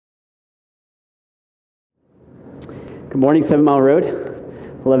Good morning, 7 Mile Road,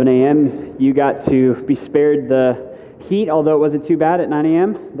 11 a.m. You got to be spared the heat, although it wasn't too bad at 9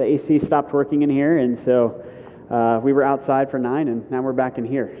 a.m. The AC stopped working in here, and so we were outside for 9, and now we're back in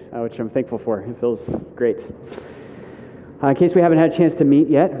here, which I'm thankful for. It feels great. In case we haven't had a chance to meet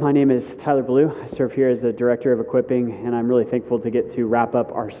yet, my name is Tyler Blue. I serve here as the Director of Equipping, and I'm really thankful to get to wrap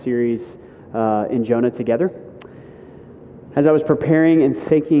up our series in Jonah together. As I was preparing and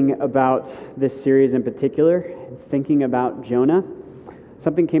thinking about this series in particular, thinking about Jonah,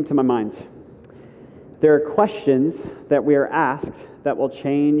 something came to my mind. There are questions that we are asked that will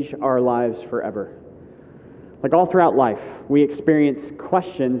change our lives forever. Like all throughout life, we experience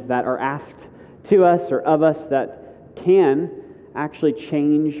questions that are asked to us or of us that can actually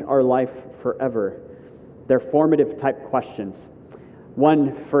change our life forever. They're formative type questions.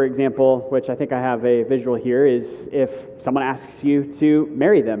 One, for example, which I think I have a visual here, is if someone asks you to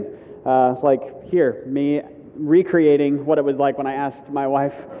marry them. Like here, me recreating what it was like when I asked my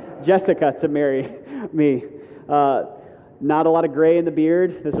wife, Jessica, to marry me. Not a lot of gray in the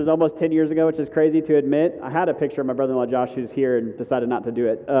beard. This was almost 10 years ago, which is crazy to admit. I had a picture of my brother-in-law Josh, who's here, and decided not to do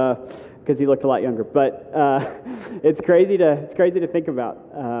it because he looked a lot younger. But it's crazy to think about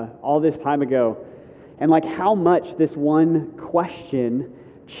all this time ago. And like how much this one question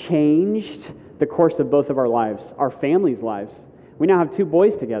changed the course of both of our lives, our families' lives. We now have 2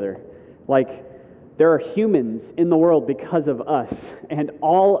 boys together. Like there are humans in the world because of us, and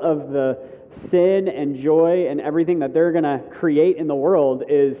all of the sin and joy and everything that they're going to create in the world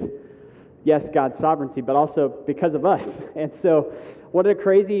is, yes, God's sovereignty, but also because of us. And so what a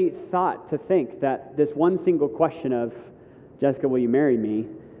crazy thought to think that this one single question of, Jessica, will you marry me,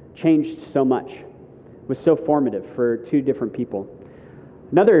 changed so much. Was so formative for 2 different people.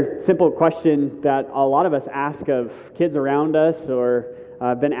 Another simple question that a lot of us ask of kids around us or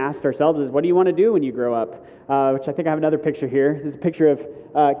been asked ourselves is, what do you want to do when you grow up? Which I think I have another picture here. This is a picture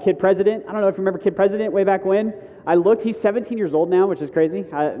of Kid President. I don't know if you remember Kid President way back when. I looked, he's 17 years old now, which is crazy.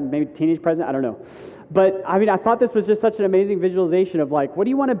 Maybe teenage president, I don't know. But I mean, I thought this was just such an amazing visualization of like, what do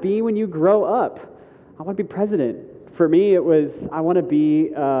you want to be when you grow up? I want to be president. For me, it was, I wanted to be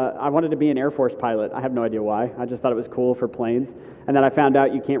an Air Force pilot. I have no idea why. I just thought it was cool for planes. And then I found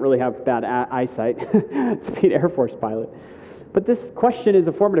out you can't really have bad eyesight to be an Air Force pilot. But this question is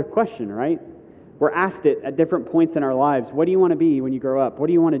a formative question, right? We're asked it at different points in our lives. What do you want to be when you grow up? What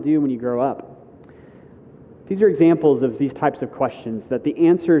do you want to do when you grow up? These are examples of these types of questions, that the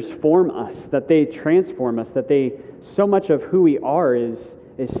answers form us, that they transform us, that so much of who we are is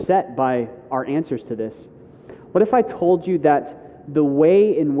set by our answers to this. What if I told you that the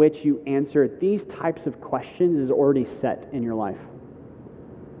way in which you answer these types of questions is already set in your life?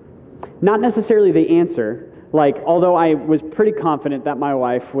 Not necessarily the answer, like, although I was pretty confident that my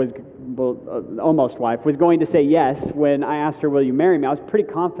wife was, almost wife, was going to say yes when I asked her, will you marry me? I was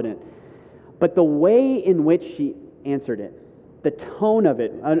pretty confident. But the way in which she answered it, the tone of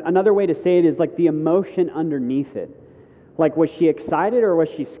it, another way to say it is like the emotion underneath it. Like, was she excited or was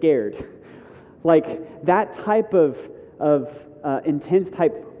she scared? Like that type of intense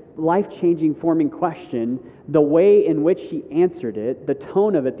type, life-changing forming question, the way in which she answered it, the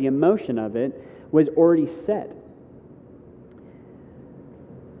tone of it, the emotion of it, was already set.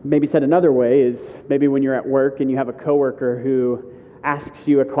 Maybe said another way is maybe when you're at work and you have a coworker who asks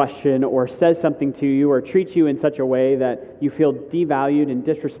you a question or says something to you or treats you in such a way that you feel devalued and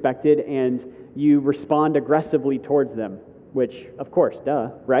disrespected and you respond aggressively towards them. Which, of course, duh,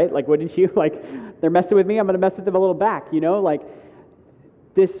 right? Like, wouldn't you? Like, they're messing with me, I'm going to mess with them a little back, Like,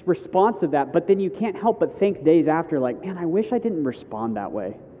 this response of that. But then you can't help but think days after, like, man, I wish I didn't respond that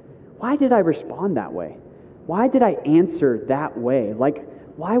way. Why did I respond that way? Why did I answer that way? Like,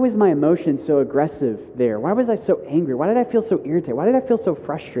 why was my emotion so aggressive there? Why was I so angry? Why did I feel so irritated? Why did I feel so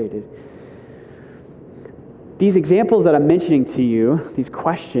frustrated? These examples that I'm mentioning to you, these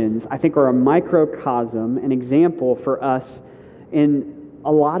questions, I think are a microcosm, an example for us in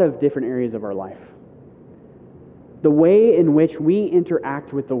a lot of different areas of our life. The way in which we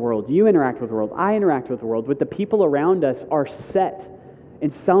interact with the world, you interact with the world, I interact with the world, with the people around us are set in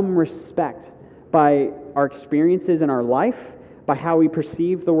some respect by our experiences in our life, by how we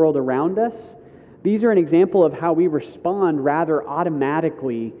perceive the world around us. These are an example of how we respond rather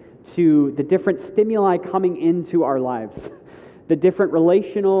automatically to the different stimuli coming into our lives, the different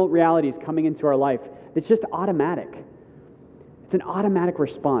relational realities coming into our life. It's just automatic. It's an automatic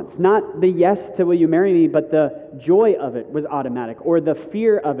response. Not the yes to will you marry me, but the joy of it was automatic, or the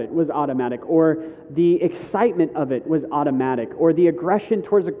fear of it was automatic, or the excitement of it was automatic, or the aggression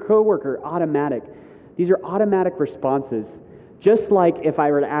towards a coworker, automatic. These are automatic responses Just like if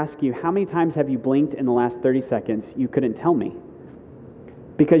I were to ask you, how many times have you blinked in the last 30 seconds, you couldn't tell me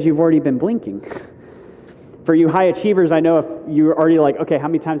because you've already been blinking. For you high achievers, I know if you're already like, okay, how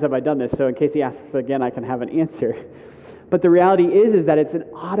many times have I done this? So in case he asks again, I can have an answer. But the reality is that it's an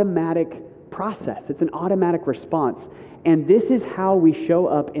automatic process. It's an automatic response. And this is how we show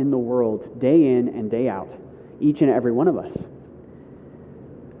up in the world day in and day out, each and every one of us.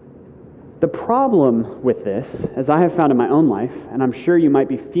 The problem with this, as I have found in my own life, and I'm sure you might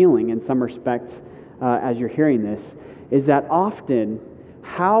be feeling in some respect as you're hearing this, is that often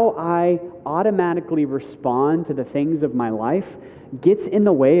how I automatically respond to the things of my life gets in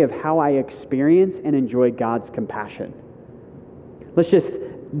the way of how I experience and enjoy God's compassion. Let's just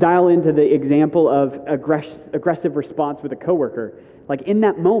dial into the example of aggressive response with a coworker. Like in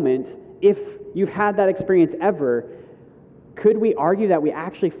that moment, if you've had that experience ever, could we argue that we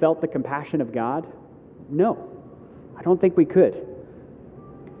actually felt the compassion of God? No, I don't think we could.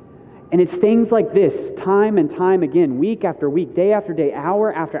 And it's things like this, time and time again, week after week, day after day,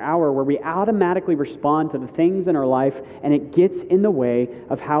 hour after hour, where we automatically respond to the things in our life, and it gets in the way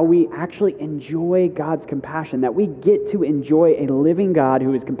of how we actually enjoy God's compassion, that we get to enjoy a living God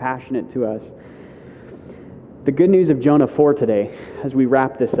who is compassionate to us. The good news of Jonah 4 today, as we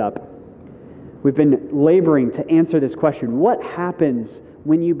wrap this up, we've been laboring to answer this question. What happens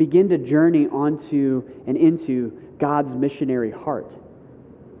when you begin to journey onto and into God's missionary heart?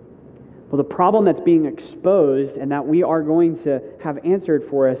 Well, the problem that's being exposed and that we are going to have answered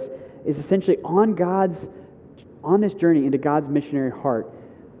for us is essentially on this journey into God's missionary heart,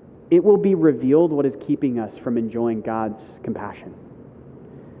 it will be revealed what is keeping us from enjoying God's compassion.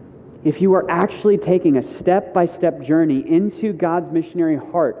 If you are actually taking a step-by-step journey into God's missionary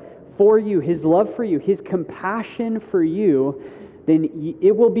heart for you, His love for you, His compassion for you, then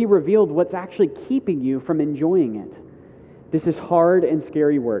it will be revealed what's actually keeping you from enjoying it. This is hard and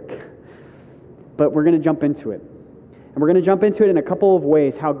scary work. But we're going to jump into it. And we're going to jump into it in a couple of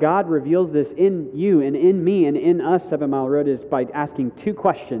ways. How God reveals this in you and in me and in us, 7 Mile Road, is by asking two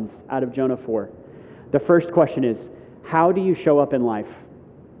questions out of Jonah 4. The first question is, how do you show up in life?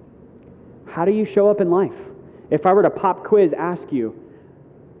 How do you show up in life? If I were to pop quiz ask you,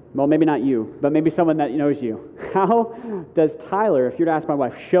 well, maybe not you, but maybe someone that knows you, how does Tyler, if you were to ask my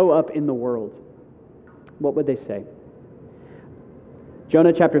wife, show up in the world? What would they say?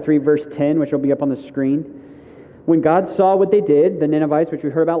 Jonah chapter 3, verse 10, which will be up on the screen. When God saw what they did, the Ninevites, which we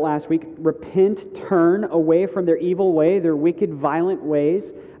heard about last week, repent, turn away from their evil way, their wicked, violent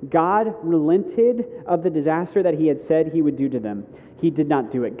ways, God relented of the disaster that He had said He would do to them. He did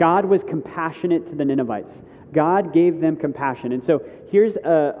not do it. God was compassionate to the Ninevites. God gave them compassion. And so here's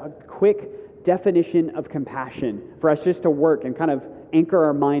a quick definition of compassion for us just to work and kind of anchor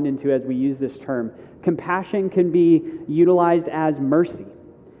our mind into as we use this term. Compassion can be utilized as mercy.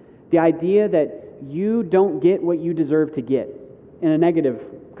 The idea that you don't get what you deserve to get in a negative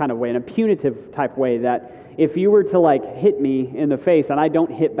kind of way, in a punitive type way, that if you were to hit me in the face and I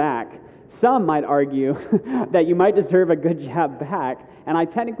don't hit back, some might argue that you might deserve a good jab back, and I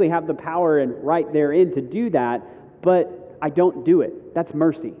technically have the power and right therein to do that, but I don't do it. That's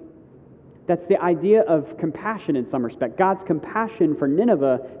mercy. That's the idea of compassion in some respect. God's compassion for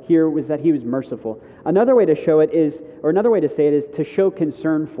Nineveh here was that He was merciful. Another way to show it is, or another way to say it is to show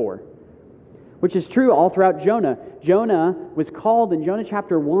concern for, which is true all throughout Jonah. Jonah was called in Jonah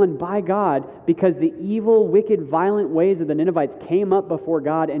chapter 1 by God because the evil, wicked, violent ways of the Ninevites came up before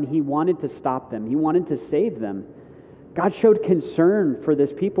God, and He wanted to stop them. He wanted to save them. God showed concern for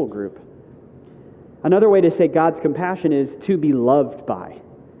this people group. Another way to say God's compassion is to be loved by.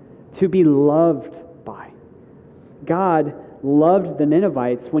 To be loved by. God loved the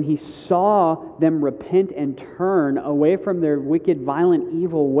Ninevites when He saw them repent and turn away from their wicked, violent,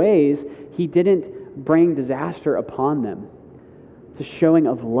 evil ways. He didn't bring disaster upon them. It's a showing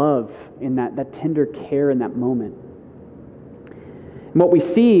of love in that tender care in that moment. And what we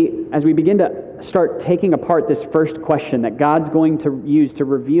see as we begin to start taking apart this first question that God's going to use to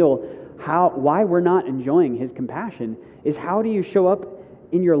reveal why we're not enjoying His compassion is, how do you show up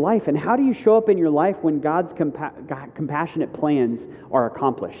in your life? And how do you show up in your life when God's compassionate plans are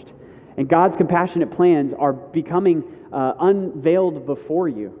accomplished? And God's compassionate plans are becoming unveiled before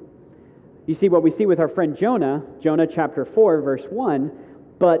you. You see what we see with our friend Jonah chapter 4, verse 1,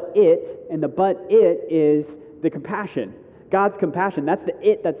 but it is the compassion. God's compassion, that's the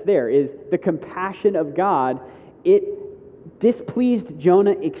it that's there, is the compassion of God. It displeased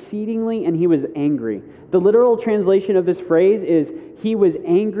Jonah exceedingly, and he was angry. The literal translation of this phrase is, he was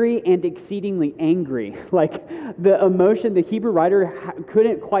angry and exceedingly angry. Like the emotion, the Hebrew writer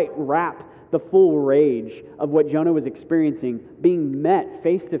couldn't quite wrap the full rage of what Jonah was experiencing, being met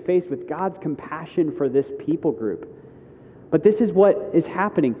face to face with God's compassion for this people group. But this is what is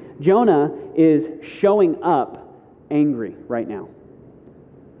happening. Jonah is showing up angry right now.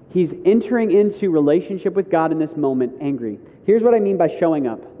 He's entering into relationship with God in this moment angry. Here's what I mean by showing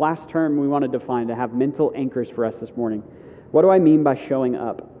up. Last term we want to define to have mental anchors for us this morning. What do I mean by showing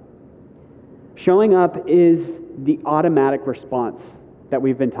up? Showing up is the automatic response that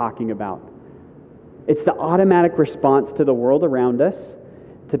we've been talking about. It's the automatic response to the world around us,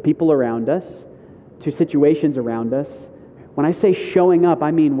 to people around us, to situations around us. When I say showing up,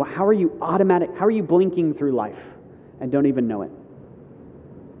 I mean, how are you blinking through life and don't even know it?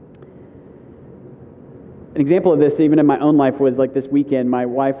 An example of this, even in my own life, was like this weekend. My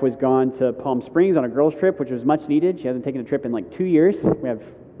wife was gone to Palm Springs on a girls' trip, which was much needed. She hasn't taken a trip in like 2 years. We have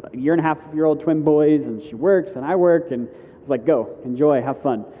a 1.5-year-old twin boys, and she works, and I work, and I was like, go, enjoy, have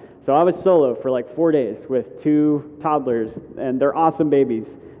fun. So I was solo for like 4 days with 2 toddlers, and they're awesome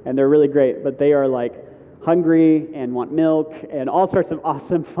babies, and they're really great, but they are like hungry and want milk and all sorts of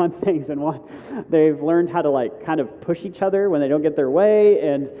awesome fun things, and they've learned how to like kind of push each other when they don't get their way,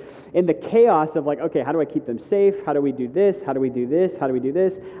 and in the chaos of like, okay, how do I keep them safe? How do we do this? How do we do this? How do we do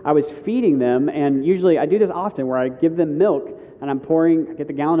this? I was feeding them, and usually I do this often where I give them milk, and I get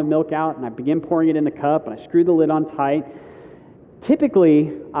the gallon of milk out, and I begin pouring it in the cup, and I screw the lid on tight.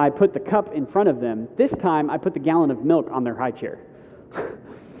 Typically, I put the cup in front of them. This time, I put the gallon of milk on their high chair.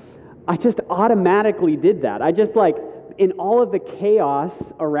 I just automatically did that. I just like, in all of the chaos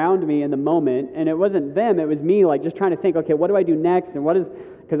around me in the moment, and it wasn't them, it was me like just trying to think, okay, what do I do next? And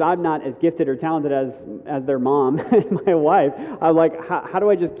because I'm not as gifted or talented as their mom and my wife, I'm like, how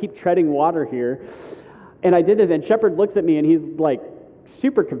do I just keep treading water here? And I did this, and Shepard looks at me, and he's like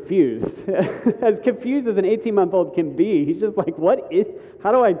super confused. As confused as an 18-month-old can be. He's just like,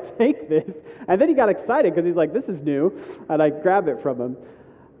 how do I take this? And then he got excited because he's like, this is new, and I grab it from him.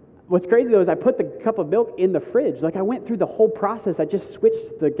 What's crazy, though, is I put the cup of milk in the fridge. Like, I went through the whole process. I just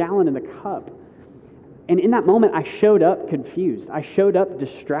switched the gallon in the cup. And in that moment, I showed up confused. I showed up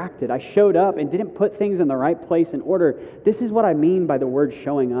distracted. I showed up and didn't put things in the right place in order. This is what I mean by the word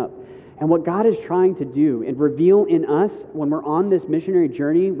showing up. And what God is trying to do and reveal in us when we're on this missionary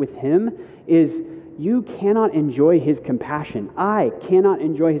journey with Him is you cannot enjoy His compassion. I cannot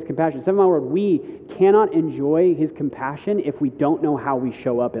enjoy His compassion. 7 Mile Road, we cannot enjoy His compassion if we don't know how we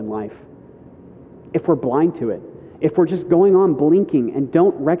show up in life. If we're blind to it. If we're just going on blinking and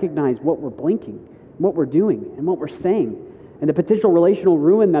don't recognize what we're blinking, what we're doing, and what we're saying, and the potential relational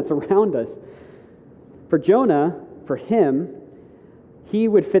ruin that's around us. For Jonah, for him, he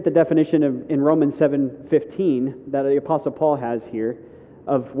would fit the definition in Romans 7:15 that the Apostle Paul has here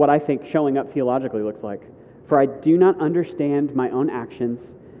of what I think showing up theologically looks like. For I do not understand my own actions,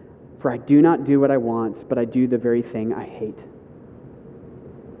 for I do not do what I want, but I do the very thing I hate.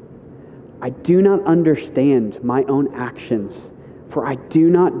 I do not understand my own actions, for I do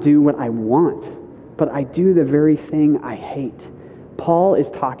not do what I want, but I do the very thing I hate. Paul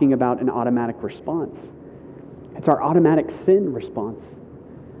is talking about an automatic response. It's our automatic sin response.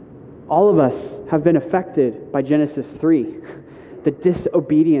 All of us have been affected by Genesis 3, the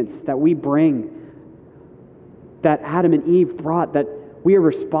disobedience that we bring, that Adam and Eve brought, that we are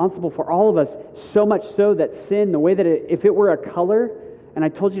responsible for, all of us, so much so that sin, the way that if it were a color, and I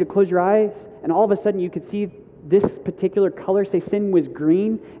told you to close your eyes, and all of a sudden you could see this particular color, say sin was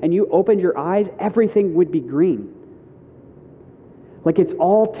green, and you opened your eyes, everything would be green. Like it's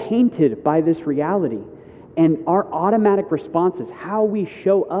all tainted by this reality. And our automatic response is how we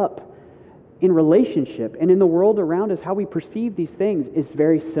show up in relationship and in the world around us, how we perceive these things is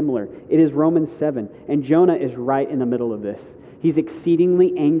very similar. It is Romans 7, and Jonah is right in the middle of this. He's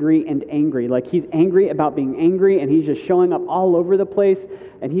exceedingly angry and angry. Like he's angry about being angry, and he's just showing up all over the place,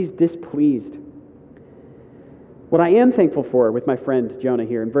 and he's displeased. What I am thankful for with my friend Jonah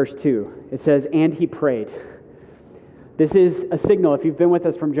here in verse 2, it says, and he prayed. This is a signal, if you've been with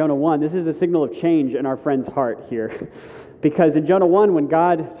us from Jonah 1, this is a signal of change in our friend's heart here. Because in Jonah 1, when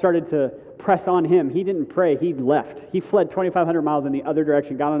God started to press on him, he didn't pray, he left. He fled 2,500 miles in the other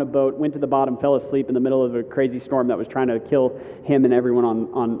direction, got on a boat, went to the bottom, fell asleep in the middle of a crazy storm that was trying to kill him and everyone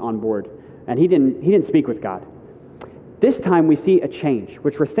on board. And he didn't speak with God. This time we see a change,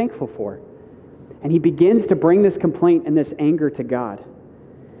 which we're thankful for. And he begins to bring this complaint and this anger to God.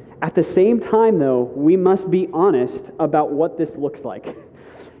 At the same time, though, we must be honest about what this looks like.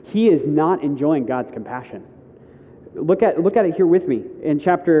 He is not enjoying God's compassion. Look at it here with me in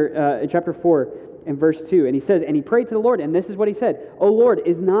chapter 4 and verse 2. And he says, and he prayed to the Lord, and this is what he said, O Lord,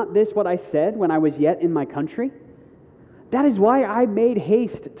 is not this what I said when I was yet in my country? That is why I made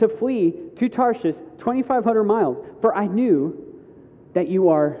haste to flee to Tarshish 2,500 miles, for I knew that you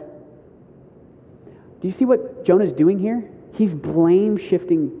are. Do you see what Jonah's doing here? He's blame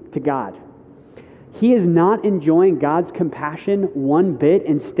shifting to God. He is not enjoying God's compassion one bit.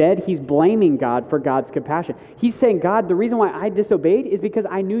 Instead, he's blaming God for God's compassion. He's saying, God, the reason why I disobeyed is because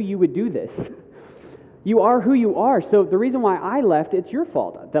I knew you would do this. You are who you are. So the reason why I left, it's your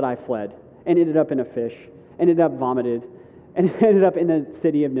fault that I fled and ended up in a fish, ended up vomited, and ended up in the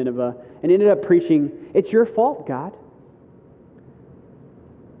city of Nineveh, and ended up preaching. It's your fault, God.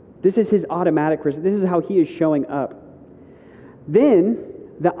 This is his automatic response. This is how he is showing up. Then,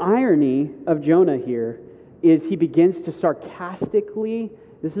 the irony of Jonah here is he begins to sarcastically,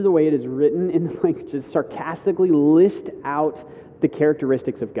 this is the way it is written in the language, just sarcastically list out the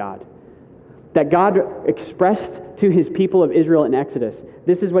characteristics of God that God expressed to his people of Israel in Exodus.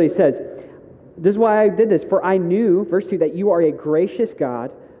 This is what he says. This is why I did this. For I knew, verse 2, that you are a gracious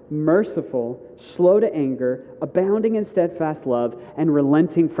God, merciful, slow to anger, abounding in steadfast love, and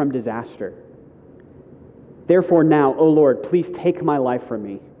relenting from disaster. Therefore now, O Lord, please take my life from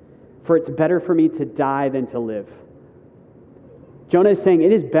me, for it's better for me to die than to live. Jonah is saying,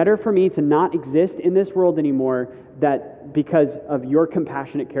 it is better for me to not exist in this world anymore because of your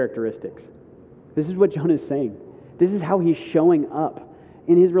compassionate characteristics. This is what Jonah is saying. This is how he's showing up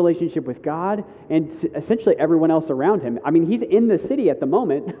in his relationship with God and essentially everyone else around him. I mean, he's in the city at the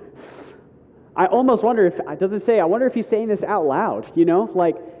moment. I almost wonder if, it doesn't say, I wonder if he's saying this out loud,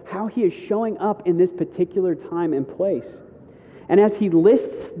 like how he is showing up in this particular time and place. And as he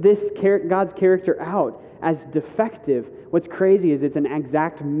lists this God's character out as defective, what's crazy is it's an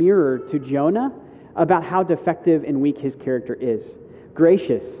exact mirror to Jonah about how defective and weak his character is.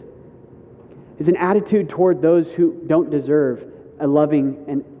 Gracious is an attitude toward those who don't deserve a loving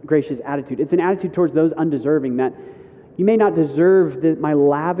and gracious attitude. It's an attitude towards those undeserving, that you may not deserve my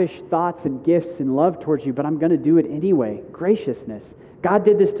lavish thoughts and gifts and love towards you, but I'm going to do it anyway. Graciousness. God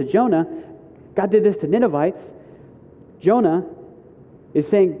did this to Jonah. God did this to Ninevites. Jonah is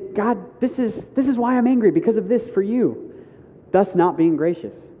saying, God, this is why I'm angry, because of this for you. Thus not being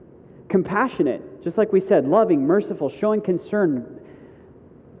gracious. Compassionate, just like we said, loving, merciful, showing concern.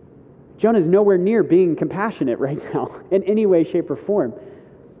 Jonah's nowhere near being compassionate right now in any way, shape, or form.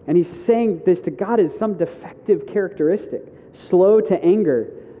 And he's saying this to God as some defective characteristic. Slow to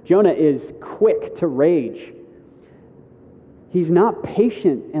anger. Jonah is quick to rage. He's not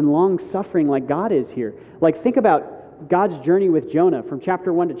patient and long-suffering like God is here. Like, think about God's journey with Jonah from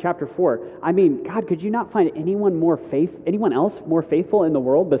chapter 1 to chapter 4. I mean, God, could you not find anyone else more faithful in the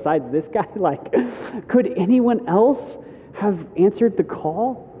world besides this guy? Like, could anyone else have answered the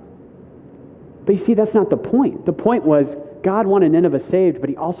call? But you see, that's not the point. The point was God wanted Nineveh saved,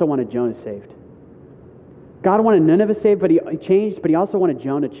 but he also wanted Jonah saved. God wanted Nineveh saved, but he changed, but he also wanted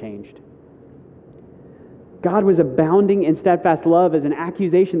Jonah changed. God was abounding in steadfast love as an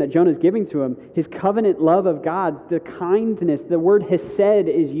accusation that Jonah is giving to him. His covenant love of God, the kindness, the word hesed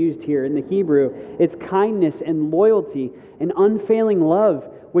is used here in the Hebrew. It's kindness and loyalty and unfailing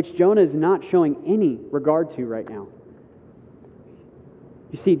love, which Jonah is not showing any regard to right now.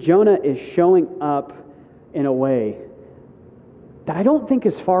 You see, Jonah is showing up in a way that I don't think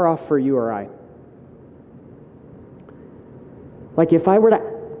is far off for you or I. Like, if I were to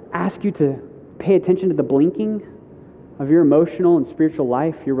ask you to pay attention to the blinking of your emotional and spiritual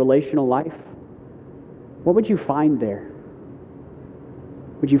life, your relational life, what would you find there?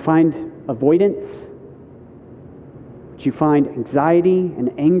 Would you find avoidance? Would you find anxiety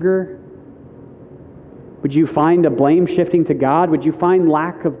and anger? Would you find a blame shifting to God? Would you find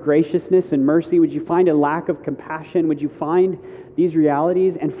lack of graciousness and mercy? Would you find a lack of compassion? Would you find these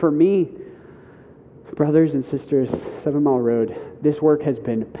realities? And for me, brothers and sisters, 7 Mile Road, this work has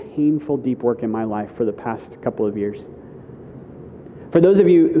been painful, deep work in my life for the past couple of years. For those of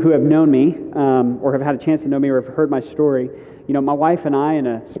you who have known me, or have had a chance to know me, or have heard my story, my wife and I and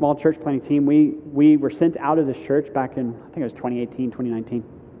a small church planting team, we were sent out of this church back in, I think it was 2018, 2019.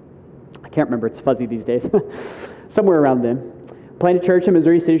 I can't remember, it's fuzzy these days. Somewhere around then. Planted church in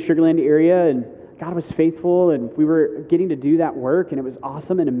Missouri City, Sugar Land area, and God was faithful, and we were getting to do that work, and it was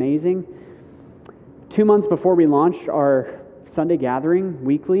awesome and amazing. 2 months before we launched our Sunday gathering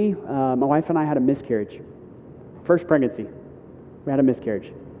weekly, my wife and I had a miscarriage. First pregnancy. We had a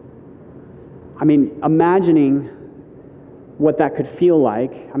miscarriage. I mean, imagining what that could feel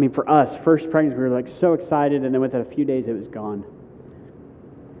like. I mean, for us, first pregnancy, we were like so excited, and then within a few days, it was gone.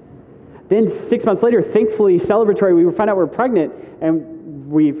 Then 6 months later, thankfully, celebratory, we found out we were pregnant,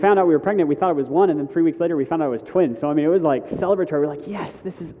 and we found out we were pregnant, we thought it was one, and then 3 weeks later, we found out it was twins. So, I mean, it was like celebratory. We're like, yes,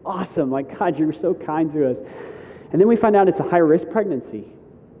 this is awesome. Like, God, you're so kind to us. And then we find out it's a high-risk pregnancy.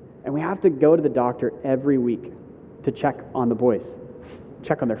 And we have to go to the doctor every week to check on the boys.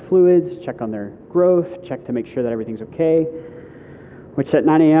 Check on their fluids, check on their growth, check to make sure that everything's okay. Which at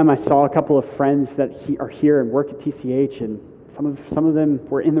 9 a.m. I saw a couple of friends that are here and work at TCH, and some of them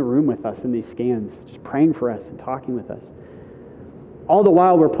were in the room with us in these scans, just praying for us and talking with us. All the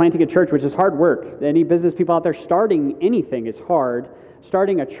while we're planting a church, which is hard work. Any business people out there, starting anything is hard.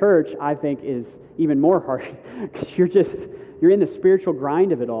 Starting a church, I think, is even more hard because you're in the spiritual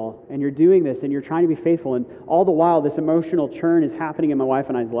grind of it all, and you're doing this, and you're trying to be faithful, and all the while this emotional churn is happening in my wife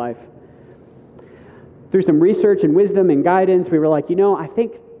and I's life. Through some research and wisdom and guidance, we were like, I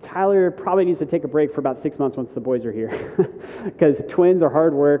think Tyler probably needs to take a break for about 6 months once the boys are here, because twins are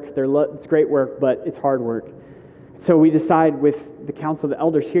hard work. It's great work, but it's hard work. So we decide with the council of the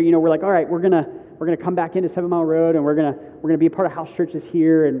elders here, we're like, all right, we're gonna come back into 7 Mile Road, and we're gonna be a part of house churches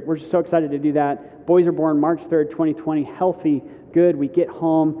here, and we're just so excited to do that. Boys are born March 3rd, 2020, healthy, good. We get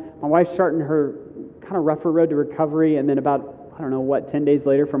home. My wife's starting her kind of rougher road to recovery, and then about 10 days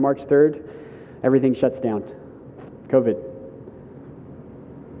later, from March 3rd, everything shuts down. COVID.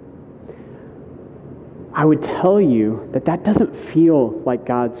 I would tell you that doesn't feel like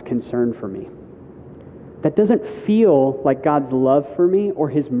God's concern for me. That doesn't feel like God's love for me or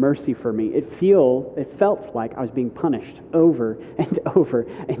his mercy for me. It felt like I was being punished over and over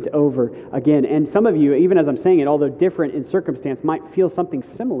and over again. And some of you, even as I'm saying it, although different in circumstance, might feel something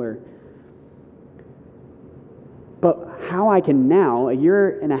similar. But how I can now, a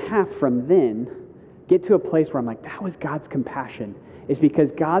year and a half from then, get to a place where I'm like, that was God's compassion, is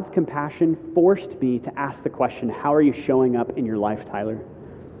because God's compassion forced me to ask the question, how are you showing up in your life, Tyler?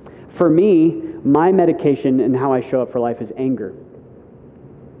 For me, my medication and how I show up for life is anger.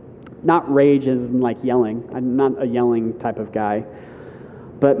 Not rage as in like yelling. I'm not a yelling type of guy.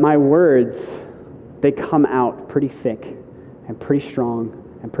 But my words, they come out pretty thick and pretty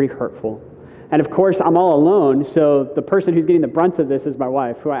strong and pretty hurtful. And of course, I'm all alone, so the person who's getting the brunt of this is my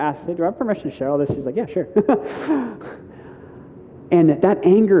wife, who I asked, hey, do I have permission to share all this? She's like, yeah, sure. And that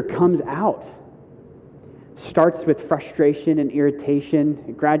anger comes out. Starts with frustration and irritation,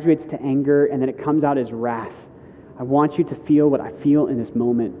 it graduates to anger, and then it comes out as wrath. I want you to feel what I feel in this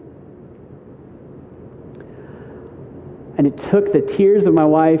moment. And it took the tears of my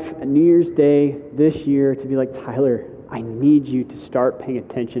wife on New Year's Day this year to be like, Tyler, I need you to start paying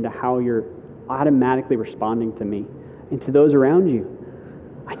attention to how you're automatically responding to me and to those around you.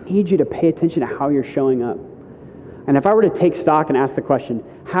 I need you to pay attention to how you're showing up. And if I were to take stock and ask the question,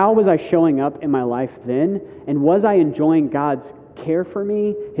 how was I showing up in my life then? And was I enjoying God's care for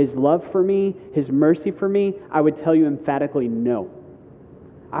me, his love for me, his mercy for me? I would tell you emphatically no.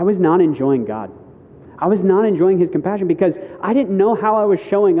 I was not enjoying God. I was not enjoying his compassion because I didn't know how I was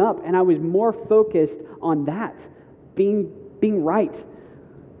showing up, and I was more focused on that, being right,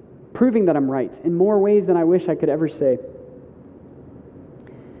 proving that I'm right in more ways than I wish I could ever say.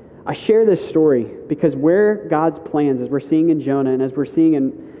 I share this story because where God's plans, as we're seeing in Jonah and as we're seeing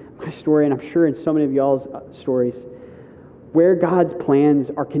in my story, and I'm sure in so many of y'all's stories, where God's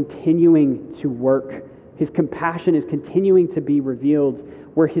plans are continuing to work, his compassion is continuing to be revealed,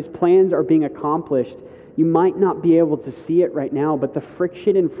 where his plans are being accomplished, you might not be able to see it right now, but the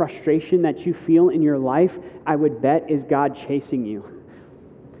friction and frustration that you feel in your life, I would bet is God chasing you.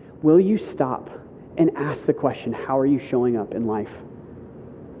 Will you stop and ask the question, how are you showing up in life?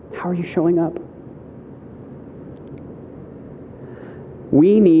 How are you showing up?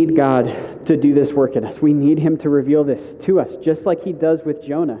 We need God to do this work in us. We need him to reveal this to us, just like he does with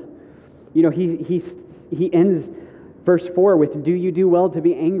Jonah. He ends verse 4 with, do you do well to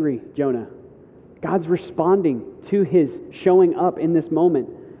be angry, Jonah? God's responding to his showing up in this moment.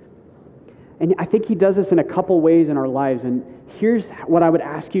 And I think he does this in a couple ways in our lives. And here's what I would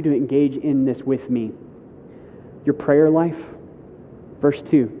ask you to engage in this with me. Your prayer life. Verse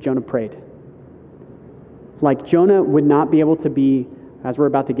 2, Jonah prayed. Like Jonah would not be able to be, as we're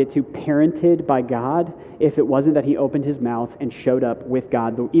about to get to, parented by God if it wasn't that he opened his mouth and showed up with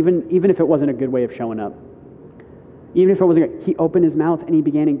God, even if it wasn't a good way of showing up. Even if it wasn't good, he opened his mouth and he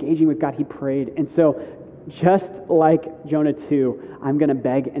began engaging with God. He prayed. And so just like Jonah 2, I'm going to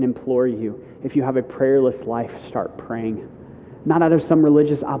beg and implore you, if you have a prayerless life, start praying. Not out of some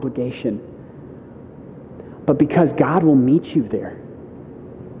religious obligation, but because God will meet you there.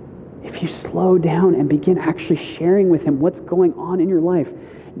 If you slow down and begin actually sharing with him what's going on in your life,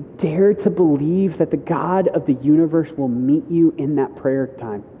 dare to believe that the God of the universe will meet you in that prayer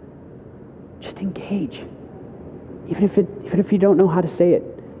time. Just engage. Even if you don't know how to say it,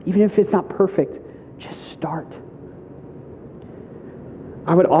 even if it's not perfect, just start.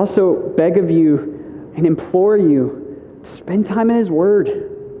 I would also beg of you, and implore you to spend time in his word.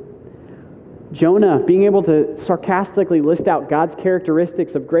 Jonah being able to sarcastically list out God's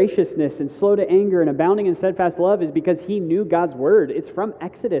characteristics of graciousness and slow to anger and abounding in steadfast love is because he knew God's word. It's from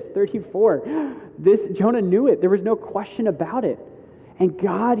Exodus 34. Jonah knew it. There was no question about it. And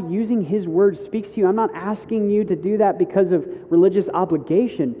God, using his word, speaks to you. I'm not asking you to do that because of religious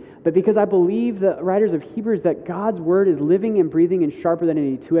obligation, but because I believe the writers of Hebrews that God's word is living and breathing and sharper than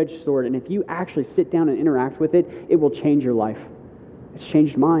any two-edged sword. And if you actually sit down and interact with it, it will change your life. It's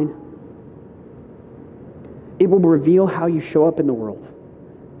changed mine. It will reveal how you show up in the world.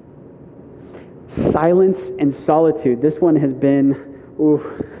 Silence and solitude. This one has been,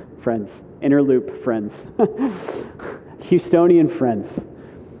 friends, inner loop friends. Houstonian friends.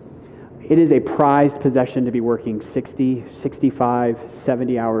 It is a prized possession to be working 60, 65,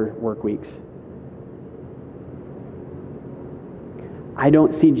 70-hour work weeks. I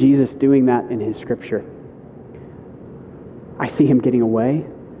don't see Jesus doing that in his scripture. I see him getting away.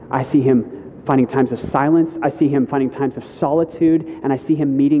 I see him finding times of silence. I see him finding times of solitude, and I see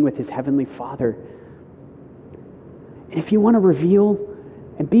him meeting with his heavenly Father. And if you want to reveal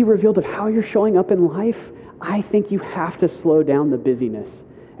and be revealed of how you're showing up in life, I think you have to slow down the busyness,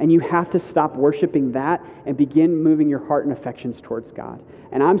 and you have to stop worshiping that and begin moving your heart and affections towards God.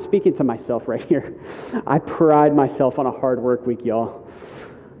 And I'm speaking to myself right here. I pride myself on a hard work week, y'all.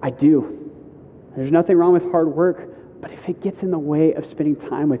 I do. There's nothing wrong with hard work, but if it gets in the way of spending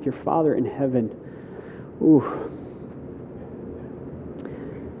time with your Father in heaven,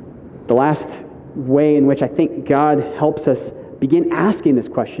 The last way in which I think God helps us begin asking this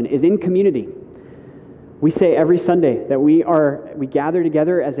question is in community. We say every Sunday that we gather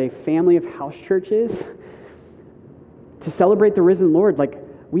together as a family of house churches to celebrate the risen Lord. Like,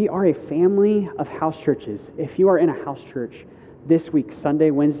 we are a family of house churches. If you are in a house church this week,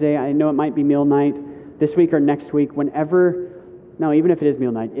 Sunday, Wednesday, I know it might be meal night, this week or next week, even if it is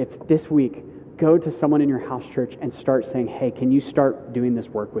meal night, if this week, go to someone in your house church and start saying, hey, can you start doing this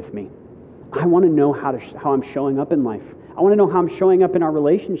work with me? I want to know how I'm showing up in life. I want to know how I'm showing up in our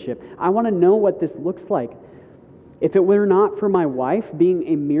relationship. I want to know what this looks like. If it were not for my wife being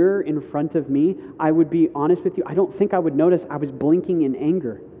a mirror in front of me, I would be honest with you, I don't think I would notice I was blinking in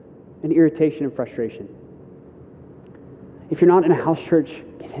anger and irritation and frustration. If you're not in a house church,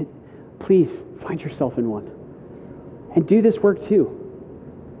 please find yourself in one. And do this work too.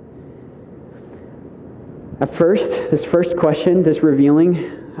 At first, this first question, this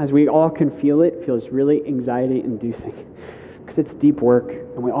revealing, as we all can feel it, feels really anxiety-inducing because it's deep work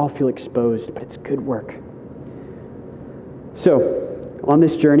and we all feel exposed, but it's good work. So, on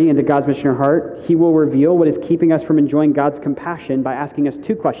this journey into God's mission in our heart, He will reveal what is keeping us from enjoying God's compassion by asking us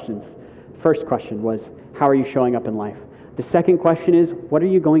two questions. The first question was, how are you showing up in life? The second question is, what are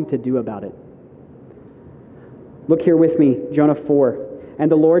you going to do about it? Look here with me, Jonah 4. And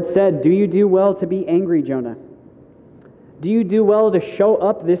the Lord said, do you do well to be angry, Jonah? Do you do well to show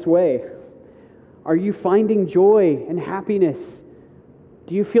up this way? Are you finding joy and happiness?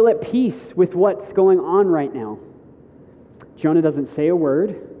 Do you feel at peace with what's going on right now? Jonah doesn't say a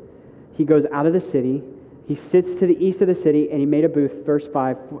word. He goes out of the city. He sits to the east of the city, and he made a booth, verse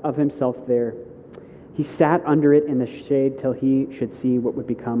 5, of himself there. He sat under it in the shade till he should see what would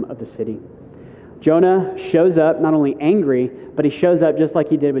become of the city. Jonah shows up not only angry, but he shows up just like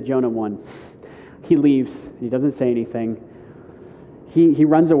he did with Jonah 1. He leaves. He doesn't say anything. He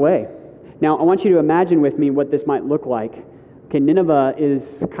runs away. Now, I want you to imagine with me what this might look like. Okay, Nineveh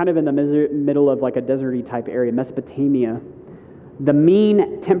is kind of in the middle of like a deserty type area, Mesopotamia. The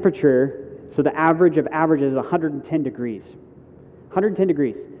mean temperature, so the average of averages, is 110 degrees. 110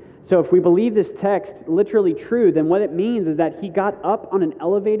 degrees. So if we believe this text literally true, then what it means is that he got up on an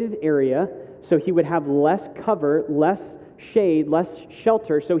elevated area so he would have less cover, less shade, less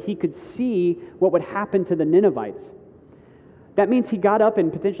shelter, so he could see what would happen to the Ninevites. That means he got up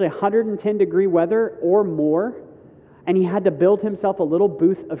in potentially 110 degree weather or more, and he had to build himself a little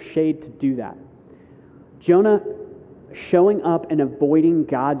booth of shade to do that. Jonah showing up and avoiding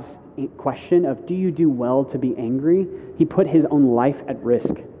God's question of, do you do well to be angry? He put his own life at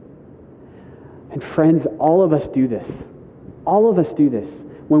risk. And friends, all of us do this. All of us do this.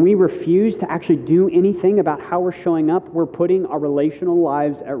 When we refuse to actually do anything about how we're showing up, we're putting our relational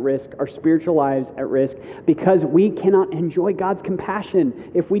lives at risk, our spiritual lives at risk, because we cannot enjoy God's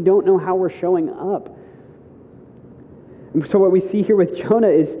compassion if we don't know how we're showing up. And so what we see here with Jonah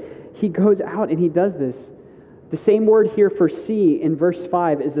is he goes out and he does this. The same word here for see in verse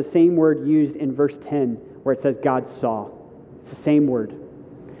 5 is the same word used in verse 10 where it says God saw. It's the same word.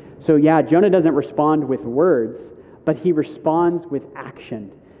 So yeah, Jonah doesn't respond with words, but he responds with action.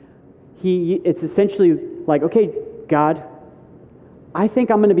 It's essentially like, okay, God, I think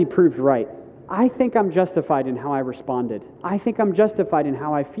I'm going to be proved right. I think I'm justified in how I responded. I think I'm justified in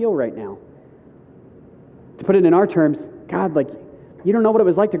how I feel right now. To put it in our terms, God, like, you don't know what it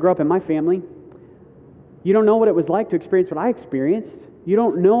was like to grow up in my family. You don't know what it was like to experience what I experienced. You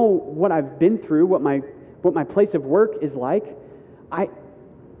don't know what I've been through, what my place of work is like. I'm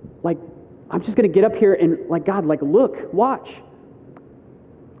just going to get up here and, like, God, like, look, watch.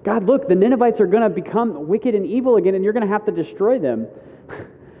 God, look, the Ninevites are going to become wicked and evil again, and you're going to have to destroy them.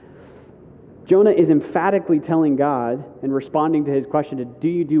 Jonah is emphatically telling God and responding to his question, do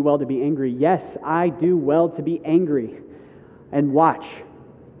you do well to be angry? Yes, I do well to be angry. And watch,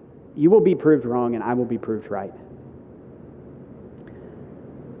 you will be proved wrong and I will be proved right.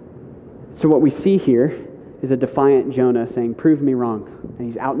 So what we see here is a defiant Jonah saying, prove me wrong. And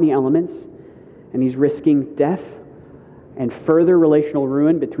he's out in the elements, and he's risking death and further relational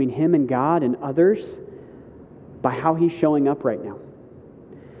ruin between him and God and others by how he's showing up right now.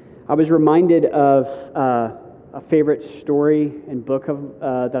 I was reminded of a favorite story and book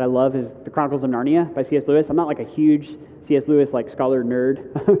that I love is The Chronicles of Narnia by C.S. Lewis. I'm not like a huge C.S. Lewis like scholar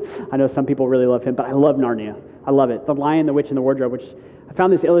nerd. I know some people really love him, but I love Narnia. I love it. The Lion, the Witch, and the Wardrobe, which I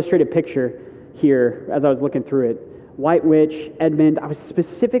found this illustrated picture here as I was looking through it. White Witch, Edmund. I was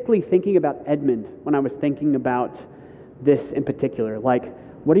specifically thinking about Edmund when I was thinking about this in particular. Like,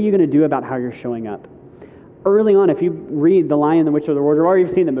 what are you going to do about how you're showing up? Early on, if you read The Lion, the Witch, and the Wardrobe, or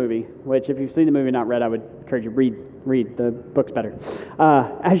you've seen the movie, which if you've seen the movie and not read, I would encourage you to read. The book's better.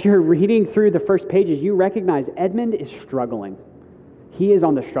 As you're reading through the first pages, you recognize Edmund is struggling. He is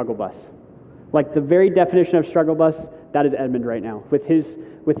on the struggle bus. Like the very definition of struggle bus, that is Edmund right now, with his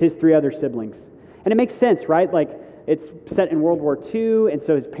 3 other siblings. And it makes sense, right? Like, it's set in World War II, and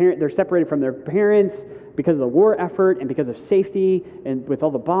so they're separated from their parents because of the war effort and because of safety and with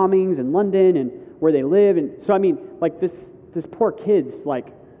all the bombings in London and where they live. And so, I mean, like this poor kid's like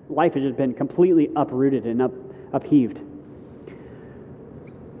life has just been completely uprooted and upheaved.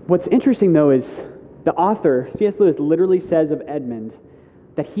 What's interesting though is the author, C.S. Lewis, literally says of Edmund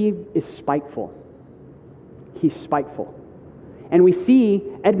that he is spiteful. He's spiteful. And we see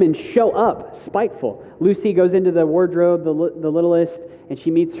Edmund show up spiteful. Lucy goes into the wardrobe, the littlest, and she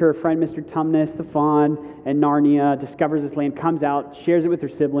meets her friend Mr. Tumnus, the fawn, and Narnia, discovers this land, comes out, shares it with her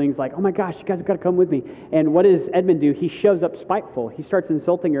siblings, like, oh my gosh, you guys have got to come with me. And what does Edmund do? He shows up spiteful. He starts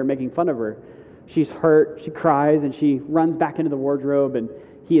insulting her, making fun of her. She's hurt, she cries, and she runs back into the wardrobe, and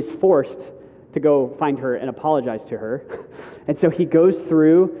he is forced to go find her and apologize to her. And so he goes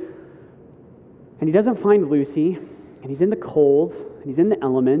through, and he doesn't find Lucy, and he's in the cold, and he's in the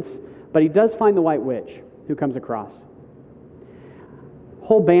elements, but he does find the White Witch who comes across.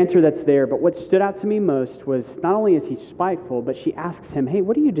 Whole banter that's there, but what stood out to me most was not only is he spiteful, but she asks him, hey,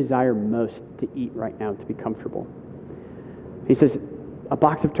 what do you desire most to eat right now to be comfortable? He says, a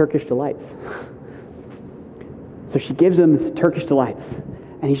box of Turkish delights. So she gives him Turkish delights,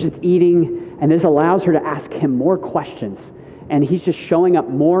 and he's just eating, and this allows her to ask him more questions, and he's just showing up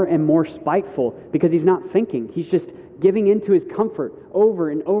more and more spiteful because he's not thinking. He's just giving into his comfort over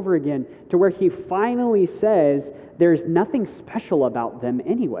and over again to where he finally says there's nothing special about them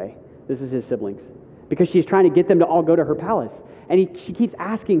anyway. This is his siblings. Because she's trying to get them to all go to her palace. And she keeps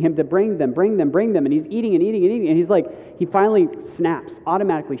asking him to bring them. And he's eating and eating and eating. And he's like, he finally snaps,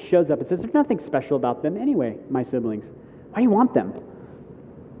 automatically shows up and says, there's nothing special about them anyway, my siblings. Why do you want them?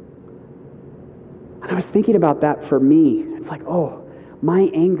 And I was thinking about that for me. It's like, oh,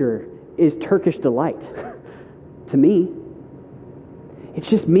 my anger is Turkish delight. To me, it's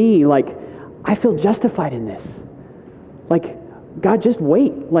just me. Like, I feel justified in this. Like, God, just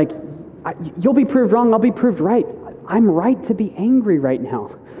wait. Like, you'll be proved wrong. I'll be proved right. I'm right to be angry right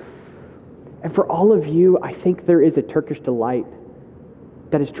now. And for all of you, I think there is a Turkish delight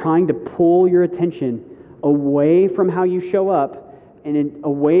that is trying to pull your attention away from how you show up and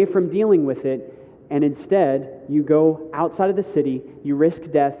away from dealing with it. And instead, you go outside of the city, you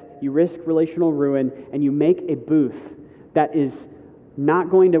risk death, you risk relational ruin, and you make a booth that is not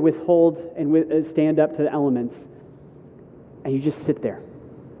going to withhold and stand up to the elements, and you just sit there,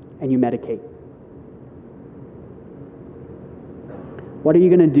 and you medicate. What are you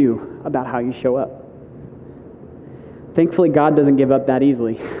going to do about how you show up? Thankfully, God doesn't give up that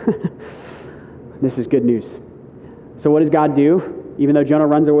easily. This is good news. So what does God do? Even though Jonah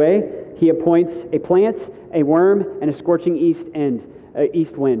runs away, he appoints a plant, a worm, and a scorching east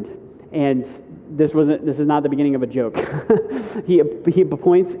wind. And this is not the beginning of a joke. He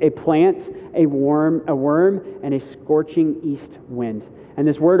appoints a plant, a worm, and a scorching east wind. And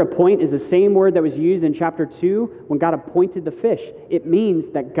this word appoint is the same word that was used in chapter 2 when God appointed the fish. It means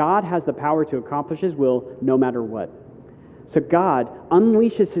that God has the power to accomplish his will no matter what. So God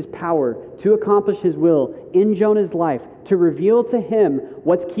unleashes his power to accomplish his will in Jonah's life, to reveal to him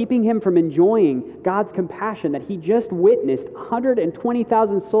what's keeping him from enjoying God's compassion that he just witnessed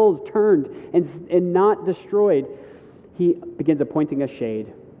 120,000 souls turned and not destroyed. He begins appointing a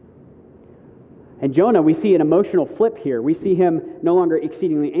shade. And Jonah, we see an emotional flip here. We see him no longer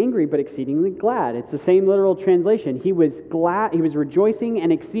exceedingly angry, but exceedingly glad. It's the same literal translation. He was glad, he was rejoicing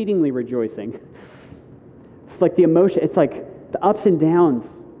and exceedingly rejoicing. It's like the emotion, it's like the ups and downs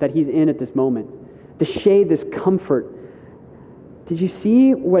that he's in at this moment. The shade, this comfort. Did you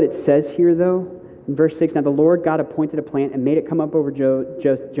see what it says here, though? In verse 6, now the Lord God appointed a plant and made it come up over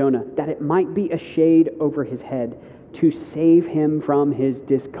Jonah, that it might be a shade over his head to save him from his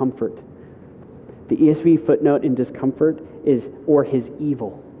discomfort. The ESV footnote in discomfort is, or his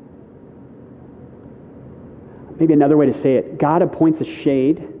evil. Maybe another way to say it, God appoints a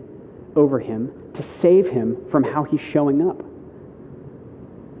shade over him to save him from how he's showing up.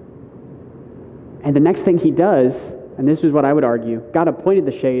 And the next thing he does, and this is what I would argue, God appointed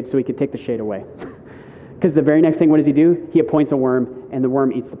the shade so he could take the shade away. Because the very next thing, what does he do? He appoints a worm, and the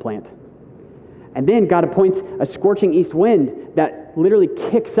worm eats the plant. And then God appoints a scorching east wind that literally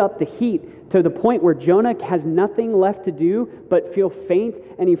kicks up the heat to the point where Jonah has nothing left to do but feel faint,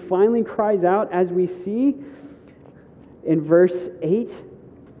 and he finally cries out, as we see in verse 8,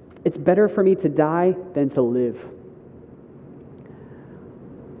 "It's better for me to die than to live."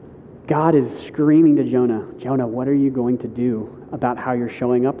 God is screaming to Jonah, "Jonah, what are you going to do about how you're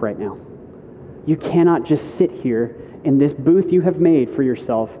showing up right now? You cannot just sit here in this booth you have made for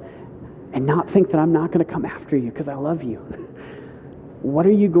yourself and not think that I'm not going to come after you because I love you. What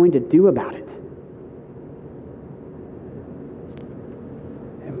are you going to do about it?"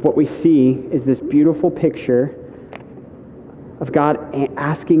 And what we see is this beautiful picture of God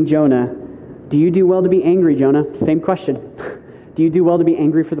asking Jonah, do you do well to be angry, Jonah? Same question. Do you do well to be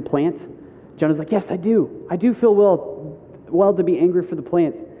angry for the plant? Jonah's like, yes, I do. I do feel well to be angry for the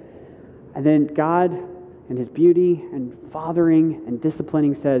plant. And then God, in his beauty and fathering and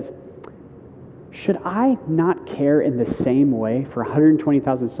disciplining, says, should I not care in the same way for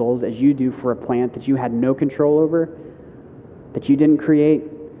 120,000 souls as you do for a plant that you had no control over, that you didn't create,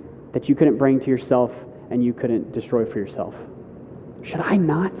 that you couldn't bring to yourself, and you couldn't destroy for yourself? Should I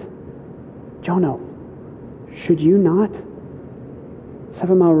not? Jonah, should you not?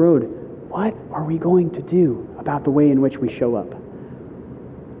 7 Mile Road, what are we going to do about the way in which we show up?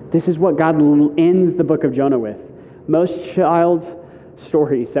 This is what God ends the book of Jonah with. Most child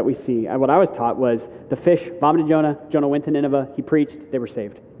stories that we see, what I was taught was the fish vomited Jonah, Jonah went to Nineveh, he preached, they were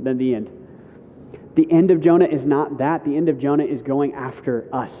saved. Then the end. The end of Jonah is not that. The end of Jonah is going after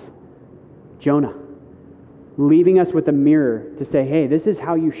us. Jonah, leaving us with a mirror to say, hey, this is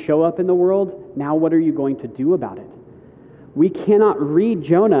how you show up in the world. Now what are you going to do about it? We cannot read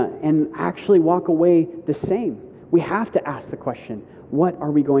Jonah and actually walk away the same. We have to ask the question, what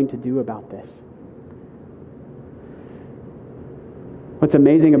are we going to do about this? What's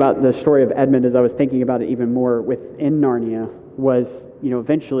amazing about the story of Edmund, as I was thinking about it even more within Narnia, was,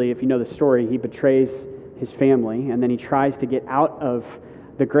 eventually, if you know the story, he betrays his family, and then he tries to get out of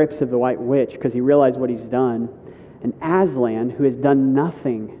the grips of the White Witch because he realized what he's done. And Aslan, who has done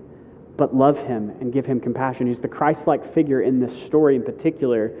nothing but love him and give him compassion, who's the Christ-like figure in this story in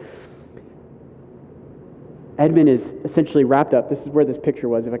particular, Edmund is essentially wrapped up. This is where this picture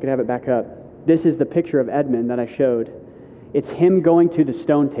was, if I could have it back up. This is the picture of Edmund that I showed. It's him going to the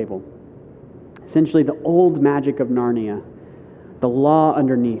stone table. Essentially the old magic of Narnia. The law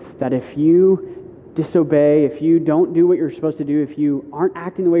underneath, that if you disobey, if you don't do what you're supposed to do, if you aren't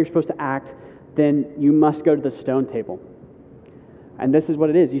acting the way you're supposed to act, then you must go to the stone table. And this is what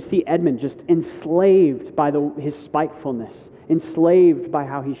it is. You see Edmund just enslaved by his spitefulness, enslaved by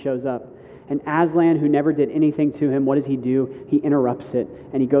how he shows up. And Aslan, who never did anything to him, what does he do? He interrupts it,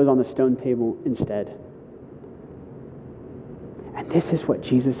 and he goes on the stone table instead. And this is what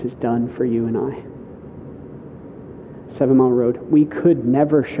Jesus has done for you and I. 7 Mile Road, we could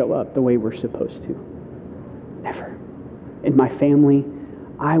never show up the way we're supposed to. Never. In my family,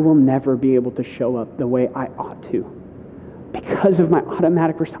 I will never be able to show up the way I ought to. Because of my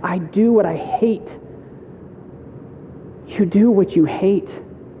automatic response, I do what I hate. You do what you hate.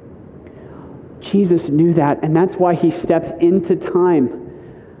 Jesus knew that, and that's why he stepped into time.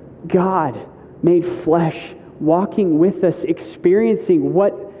 God made flesh, walking with us, experiencing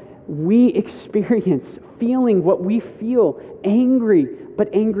what we experience feeling what we feel, angry,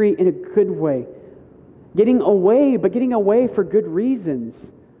 but angry in a good way. Getting away, but getting away for good reasons.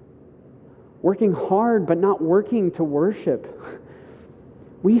 Working hard, but not working to worship.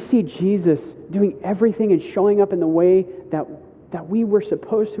 We see Jesus doing everything and showing up in the way that we were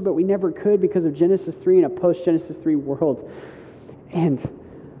supposed to, but we never could because of Genesis 3 in a post-Genesis 3 world. And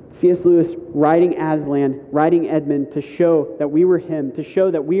C.S. Lewis writing Aslan, writing Edmund to show that we were him, to show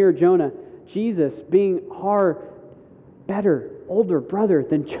that we are Jonah. Jesus, being our better, older brother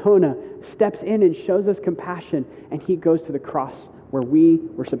than Jonah, steps in and shows us compassion, and he goes to the cross where we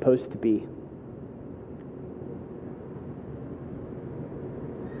were supposed to be.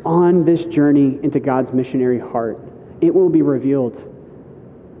 On this journey into God's missionary heart, it will be revealed.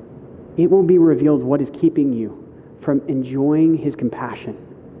 It will be revealed what is keeping you from enjoying his compassion.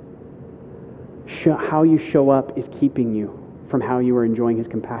 How you show up is keeping you from how you are enjoying his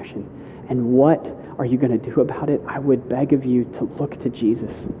compassion. And what are you going to do about it? I would beg of you to look to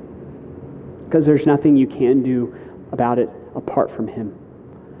Jesus, because there's nothing you can do about it apart from him.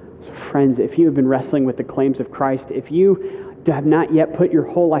 So friends, if you have been wrestling with the claims of Christ, if you have not yet put your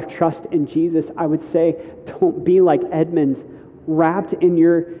whole life trust in Jesus, I would say don't be like Edmund, wrapped in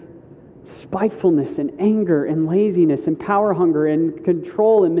your spitefulness and anger and laziness and power hunger and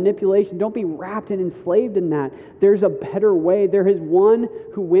control and manipulation. Don't be wrapped and enslaved in that. There's a better way. There is one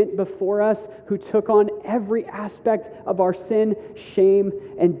who went before us, who took on every aspect of our sin, shame,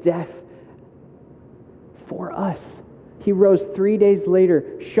 and death for us. He rose 3 days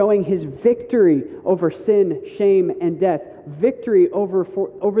later, showing his victory over sin, shame, and death. Victory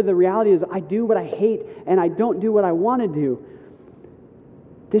over the reality is I do what I hate and I don't do what I want to do.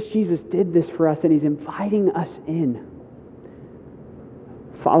 This Jesus did this for us, and he's inviting us in.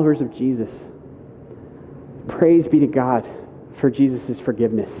 Followers of Jesus, praise be to God for Jesus'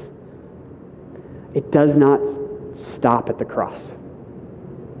 forgiveness. It does not stop at the cross.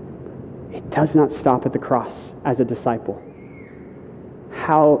 It does not stop at the cross as a disciple.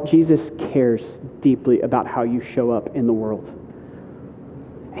 How Jesus cares deeply about how you show up in the world.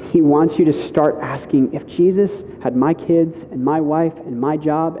 And he wants you to start asking, if Jesus had my kids and my wife and my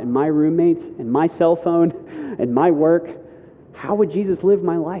job and my roommates and my cell phone and my work, how would Jesus live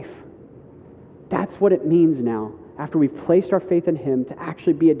my life? That's what it means now, after we've placed our faith in him, to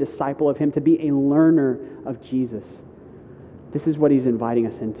actually be a disciple of him, to be a learner of Jesus. This is what he's inviting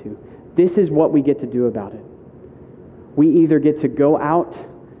us into. This is what we get to do about it. We either get to go out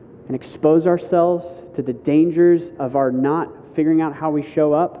and expose ourselves to the dangers of our not figuring out how we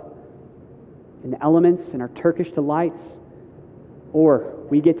show up in the elements and our Turkish delights, or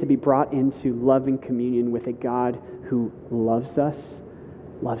we get to be brought into loving communion with a God who loves us,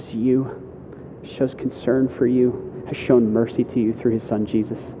 loves you, shows concern for you, has shown mercy to you through his son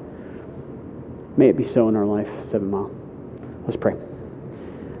Jesus. May it be so in our life, 7 Mile. Let's pray.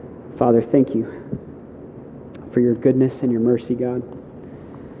 Father, thank you for your goodness and your mercy, God.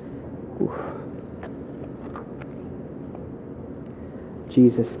 Oof.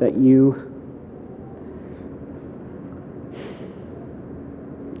 Jesus, that you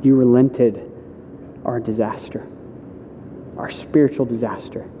relented our disaster, our spiritual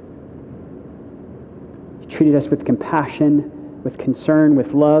disaster. You treated us with compassion, with concern,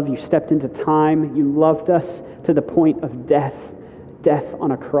 with love. You stepped into time. You loved us to the point of death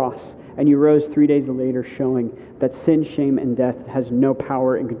on a cross. And you rose 3 days later, showing that sin, shame, and death has no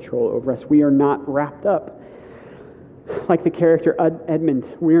power and control over us. We are not wrapped up like the character Edmund.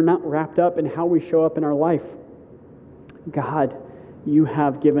 We are not wrapped up in how we show up in our life. God, you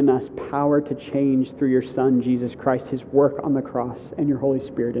have given us power to change through your Son, Jesus Christ, his work on the cross, and your Holy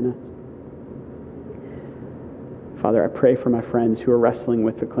Spirit in us. Father, I pray for my friends who are wrestling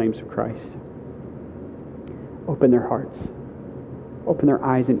with the claims of Christ. Open their hearts. Open their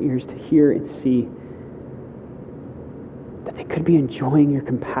eyes and ears to hear and see that they could be enjoying your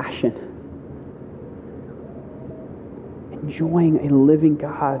compassion. Enjoying a living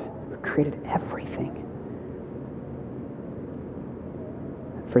God who created everything.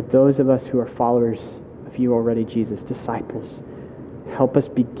 For those of us who are followers of you already, Jesus, disciples, help us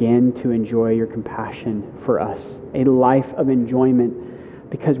begin to enjoy your compassion for us. A life of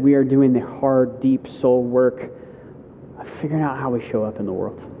enjoyment, because we are doing the hard, deep soul work of figuring out how we show up in the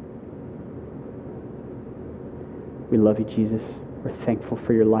world. We love you, Jesus. We're thankful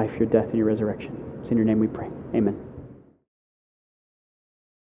for your life, your death, and your resurrection. It's in your name we pray. Amen.